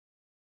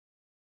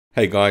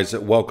Hey guys,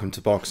 welcome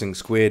to Boxing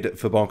Squared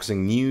for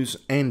boxing news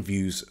and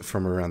views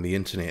from around the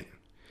internet.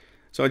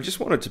 So I just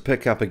wanted to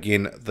pick up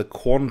again the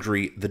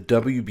quandary the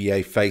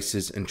WBA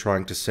faces in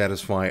trying to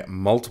satisfy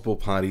multiple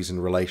parties in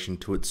relation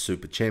to its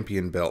Super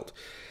Champion belt.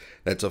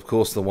 That's of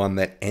course the one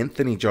that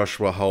Anthony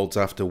Joshua holds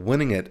after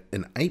winning it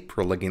in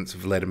April against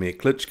Vladimir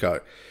Klitschko.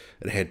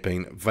 It had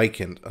been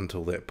vacant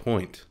until that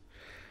point.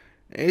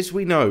 As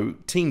we know,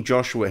 Team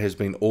Joshua has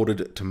been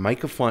ordered to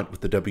make a fight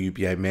with the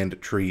WBA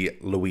mandatory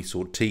Luis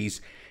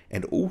Ortiz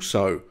and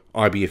also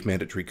IBF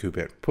mandatory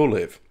Kubrat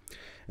Pulev.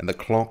 And the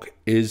clock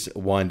is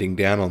winding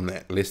down on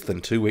that. Less than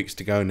 2 weeks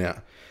to go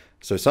now.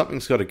 So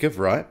something's got to give,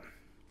 right?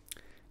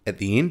 At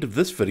the end of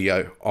this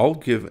video, I'll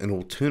give an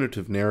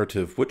alternative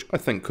narrative which I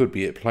think could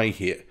be at play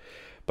here.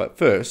 But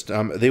first,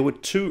 there were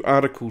two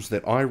articles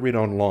that I read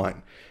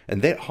online,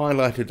 and that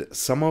highlighted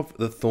some of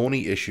the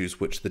thorny issues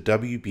which the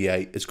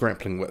WBA is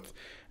grappling with.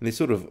 And they're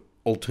sort of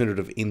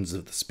alternative ends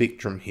of the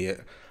spectrum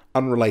here.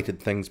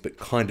 Unrelated things, but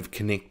kind of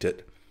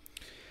connected.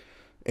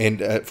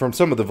 And from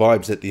some of the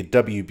vibes that the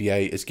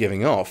WBA is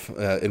giving off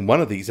in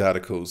one of these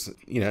articles,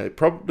 it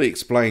probably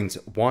explains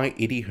why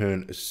Eddie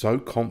Hearn is so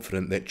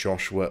confident that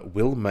Joshua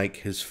will make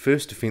his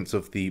first defense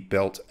of the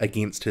belt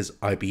against his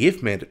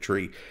IBF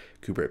mandatory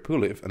Kubrat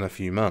Pulev in a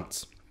few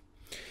months.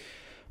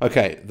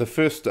 Okay, the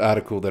first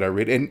article that I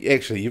read, and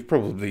actually you've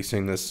probably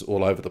seen this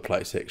all over the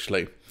place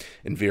actually,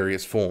 in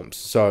various forms.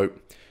 So,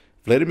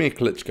 Vladimir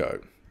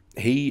Klitschko,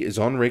 he is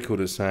on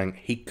record as saying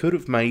he could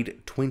have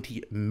made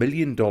 $20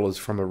 million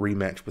from a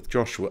rematch with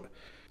Joshua.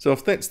 So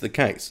if that's the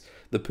case,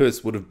 the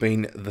purse would have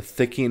been the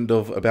thick end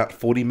of about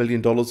 $40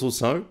 million or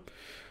so.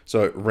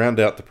 So round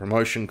out the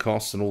promotion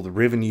costs and all the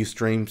revenue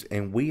streams,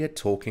 and we are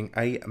talking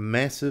a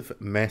massive,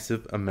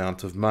 massive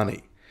amount of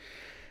money.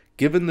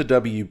 Given the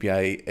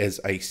WBA as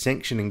a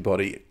sanctioning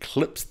body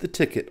clips the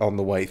ticket on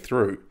the way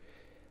through,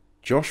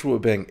 Joshua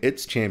being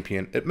its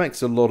champion, it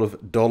makes a lot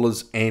of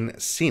dollars and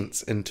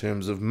cents in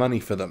terms of money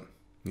for them.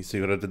 You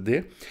see what I did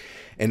there?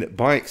 And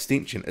by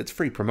extension, it's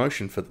free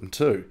promotion for them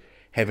too.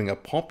 Having a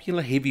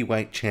popular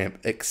heavyweight champ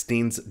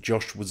extends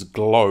Joshua's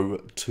glow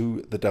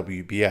to the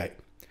WBA.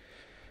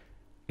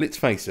 Let's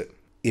face it,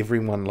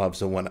 everyone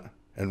loves a winner.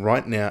 And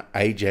right now,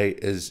 AJ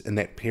is in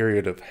that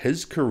period of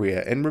his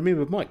career, and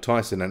remember Mike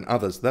Tyson and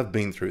others, they've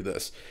been through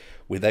this,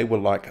 where they were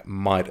like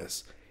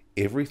Midas.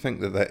 Everything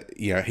that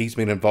he's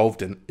been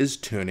involved in is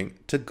turning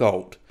to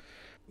gold.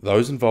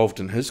 Those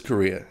involved in his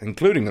career,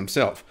 including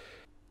himself,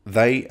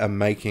 they are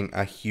making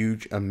a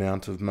huge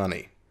amount of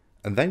money,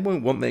 and they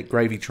won't want that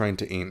gravy train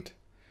to end.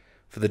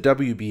 For the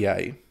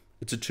WBA,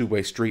 it's a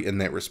two-way street in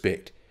that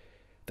respect.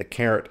 The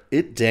carrot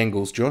it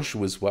dangles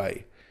Joshua's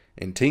way,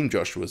 and Team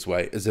Joshua's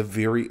way, is a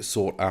very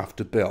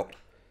sought-after belt.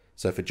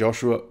 So for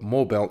Joshua,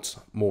 more belts,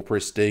 more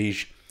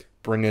prestige,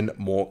 bring in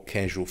more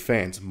casual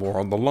fans, more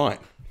on the line.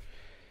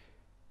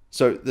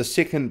 So the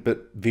second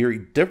but very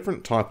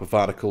different type of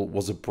article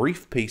was a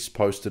brief piece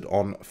posted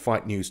on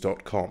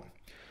fightnews.com.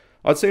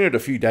 I'd seen it a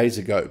few days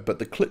ago, but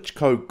the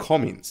Klitschko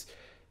comments,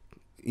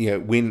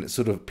 when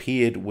sort of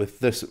paired with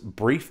this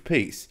brief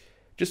piece,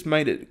 just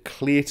made it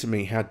clear to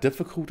me how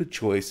difficult a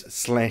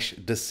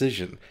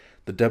choice/decision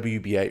the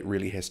WBA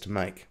really has to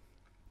make.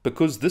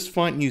 Because this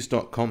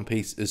fightnews.com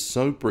piece is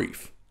so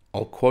brief,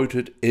 I'll quote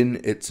it in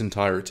its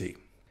entirety.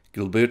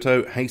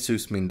 Gilberto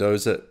Jesus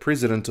Mendoza,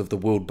 president of the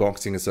World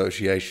Boxing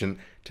Association,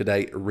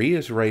 today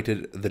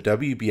reiterated the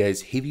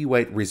WBA's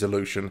heavyweight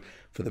resolution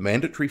for the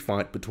mandatory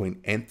fight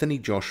between Anthony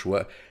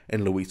Joshua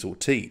and Luis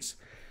Ortiz.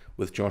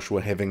 With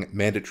Joshua having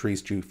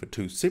mandatories due for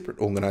two separate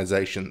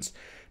organizations,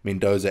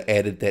 Mendoza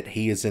added that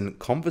he is in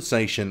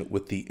conversation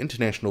with the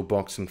International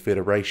Boxing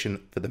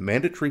Federation for the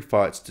mandatory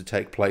fights to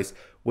take place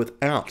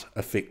without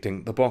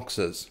affecting the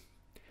boxers.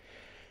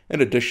 In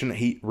addition,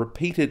 he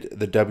repeated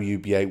the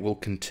WBA will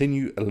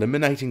continue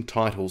eliminating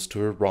titles to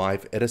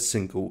arrive at a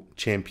single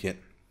champion.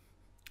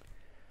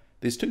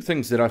 There's two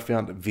things that I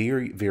found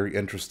very, very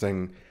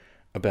interesting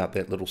about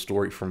that little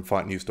story from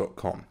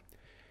fightnews.com,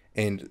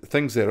 and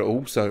things that are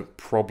also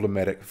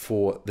problematic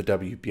for the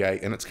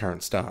WBA in its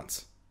current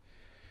stance.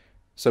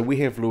 So we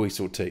have Luis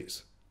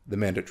Ortiz, the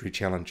mandatory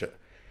challenger.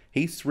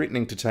 He's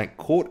threatening to take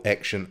court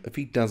action if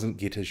he doesn't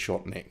get his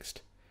shot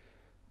next.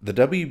 The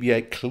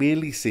WBA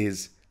clearly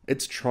says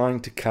it's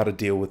trying to cut a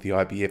deal with the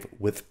IBF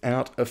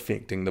without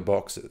affecting the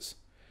boxers.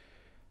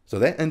 So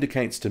that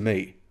indicates to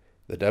me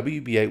the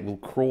WBA will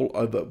crawl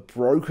over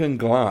broken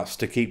glass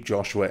to keep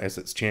Joshua as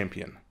its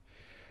champion.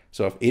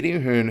 So if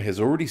Eddie Hearn has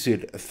already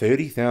said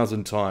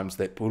 30,000 times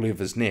that Pulev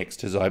is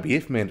next, his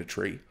IBF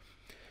mandatory,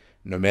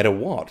 no matter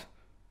what,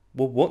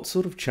 well, what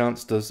sort of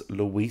chance does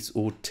Luis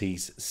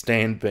Ortiz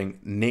stand being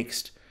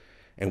next,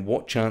 and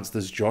what chance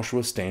does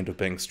Joshua stand of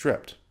being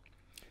stripped?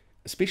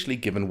 Especially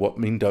given what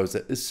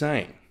Mendoza is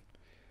saying.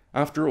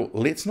 After all,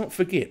 let's not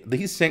forget,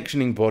 these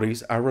sanctioning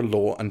bodies are a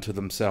law unto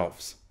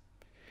themselves.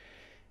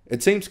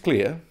 It seems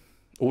clear,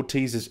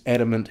 Ortiz is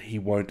adamant he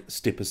won't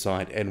step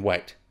aside and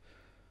wait.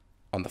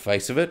 On the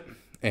face of it,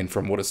 and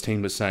from what his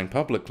team is saying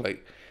publicly,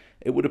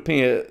 it would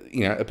appear,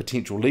 a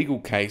potential legal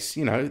case,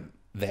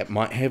 that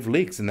might have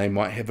legs and they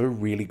might have a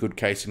really good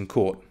case in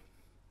court.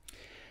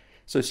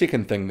 So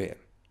second thing there,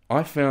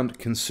 I found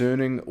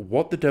concerning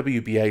what the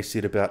WBA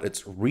said about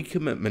its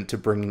recommitment to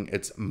bringing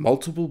its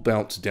multiple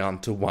belts down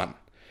to one.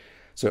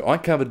 So I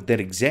covered that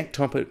exact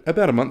topic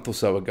about a month or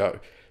so ago,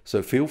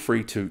 so feel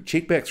free to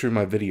check back through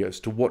my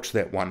videos to watch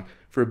that one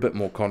for a bit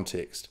more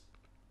context.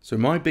 So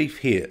my beef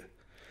here,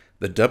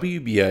 the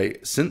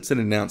WBA, since it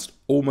announced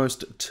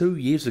almost 2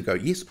 years ago,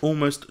 yes,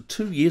 almost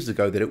 2 years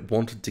ago, that it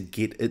wanted to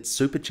get its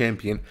Super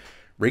Champion,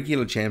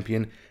 Regular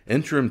Champion,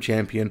 Interim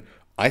Champion,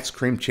 Ice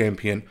Cream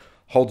Champion,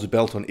 holds a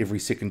belt on every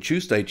second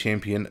Tuesday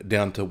champion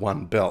down to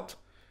one belt.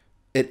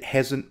 It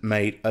hasn't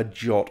made a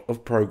jot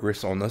of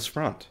progress on this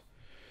front,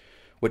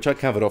 which I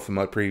covered off in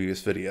my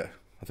previous video.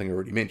 I think I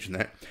already mentioned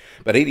that.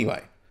 But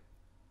anyway,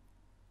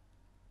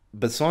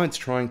 besides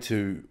trying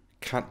to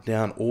cut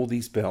down all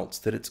these belts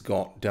that it's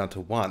got down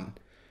to one,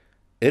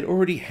 it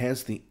already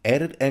has the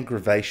added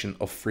aggravation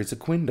of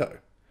Quandry.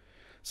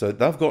 So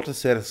they've got to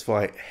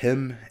satisfy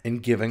him in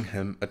giving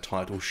him a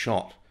title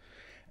shot.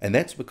 And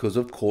that's because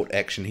of court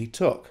action he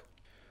took.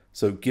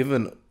 So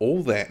given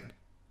all that,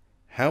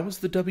 how is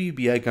the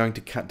WBA going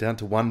to cut down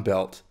to one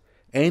belt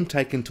and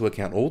take into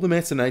account all the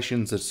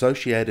machinations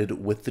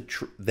associated with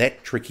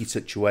that tricky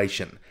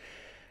situation,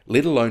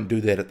 let alone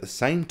do that at the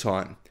same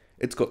time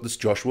it's got this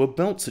Joshua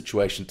belt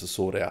situation to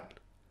sort out?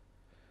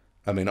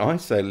 I mean, I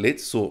say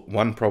let's sort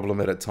one problem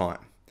at a time.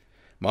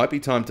 Might be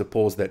time to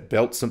pause that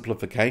belt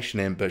simplification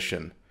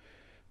ambition,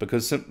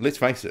 because let's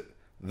face it,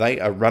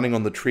 they are running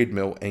on the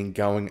treadmill and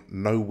going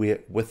nowhere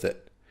with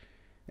it.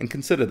 And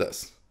consider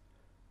this.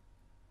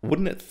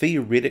 Wouldn't it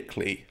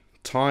theoretically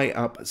tie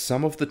up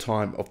some of the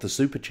time of the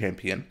Super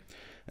Champion,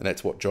 and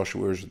that's what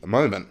Joshua is at the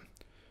moment?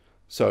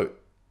 So,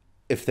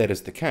 if that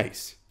is the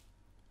case,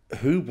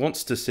 who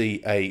wants to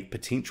see a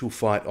potential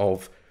fight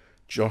of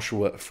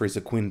Joshua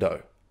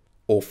Quandry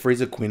or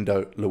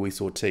Quandry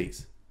Luis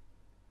Ortiz?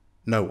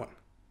 No one.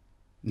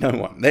 No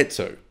one. That's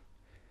who.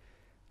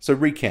 So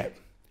recap.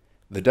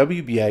 The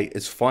WBA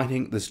is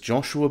fighting this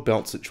Joshua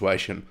belt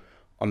situation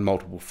on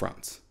multiple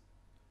fronts.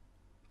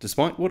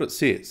 Despite what it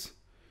says,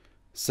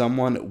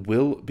 someone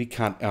will be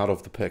cut out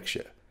of the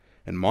picture.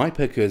 And my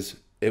pick is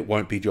it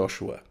won't be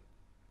Joshua.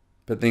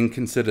 But then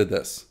consider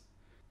this.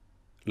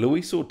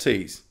 Luis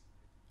Ortiz,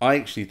 I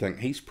actually think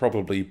he's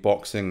probably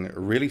boxing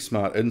really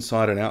smart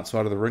inside and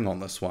outside of the ring on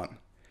this one.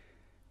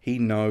 He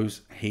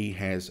knows he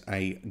has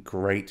a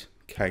great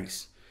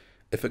case.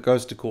 If it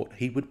goes to court,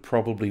 he would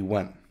probably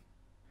win.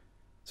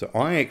 So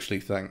I actually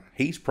think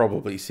he's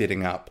probably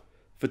setting up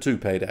for 2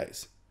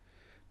 paydays.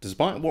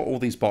 Despite what all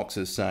these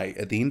boxers say,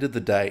 at the end of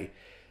the day,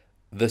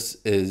 this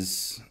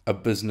is a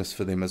business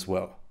for them as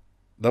well.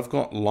 They've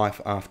got life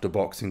after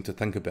boxing to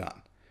think about.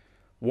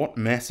 What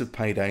massive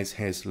paydays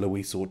has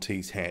Luis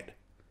Ortiz had?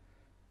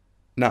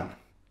 None.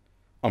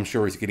 I'm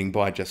sure he's getting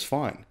by just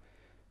fine.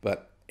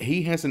 But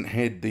he hasn't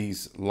had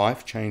these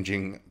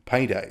life-changing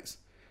paydays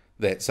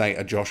that, say,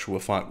 a Joshua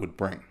fight would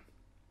bring.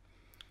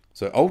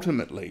 So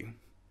ultimately,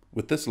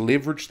 with this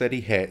leverage that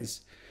he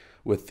has,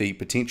 with the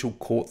potential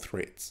court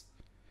threats,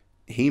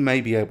 he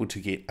may be able to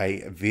get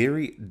a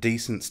very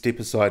decent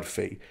step-aside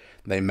fee.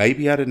 They may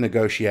be able to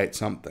negotiate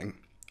something,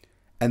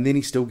 and then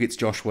he still gets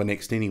Joshua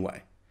next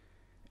anyway.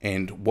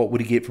 And what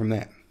would he get from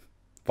that?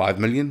 5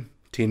 million?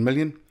 10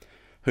 million?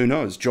 Who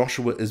knows?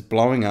 Joshua is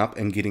blowing up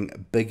and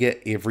getting bigger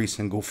every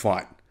single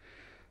fight.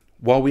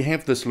 While we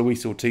have this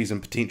Luis Ortiz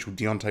and potential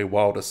Deontay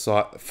Wilder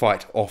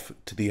fight off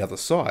to the other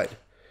side,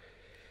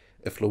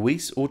 if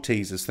Luis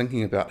Ortiz is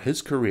thinking about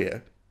his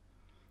career,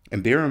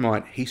 and bear in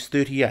mind, he's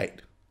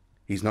 38,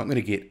 he's not going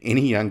to get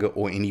any younger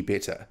or any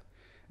better.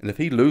 And if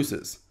he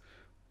loses,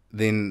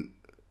 then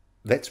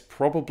that's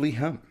probably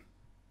him.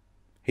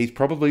 He's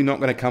probably not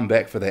going to come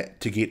back for that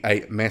to get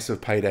a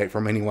massive payday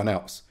from anyone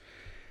else.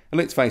 And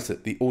let's face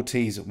it, the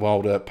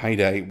Ortiz-Wilder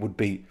payday would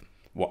be,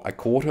 what, a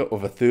quarter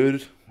of a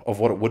third of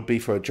what it would be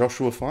for a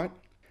Joshua fight?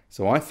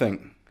 So I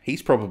think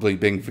he's probably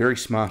being very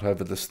smart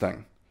over this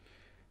thing.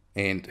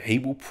 And he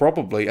will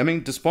probably, I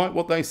mean, despite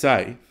what they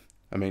say,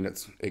 I mean,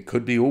 it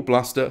could be all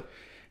bluster,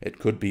 it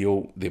could be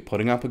all, they're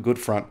putting up a good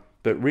front,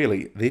 but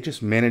really, they're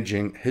just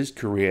managing his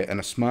career in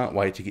a smart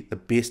way to get the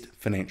best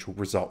financial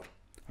result.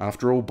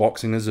 After all,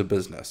 boxing is a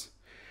business.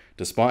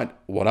 Despite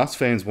what us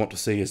fans want to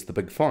see as the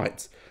big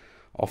fights,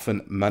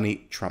 often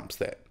money trumps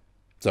that.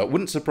 So it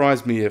wouldn't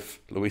surprise me if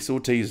Luis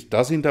Ortiz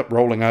does end up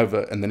rolling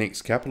over in the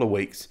next couple of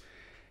weeks.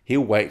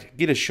 He'll wait,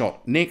 get a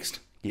shot next,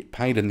 get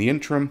paid in the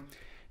interim,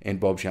 and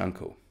Bob's your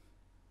uncle.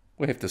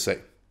 We'll have to see.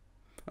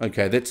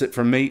 Okay, that's it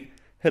from me.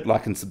 Hit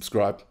like and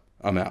subscribe.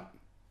 I'm out.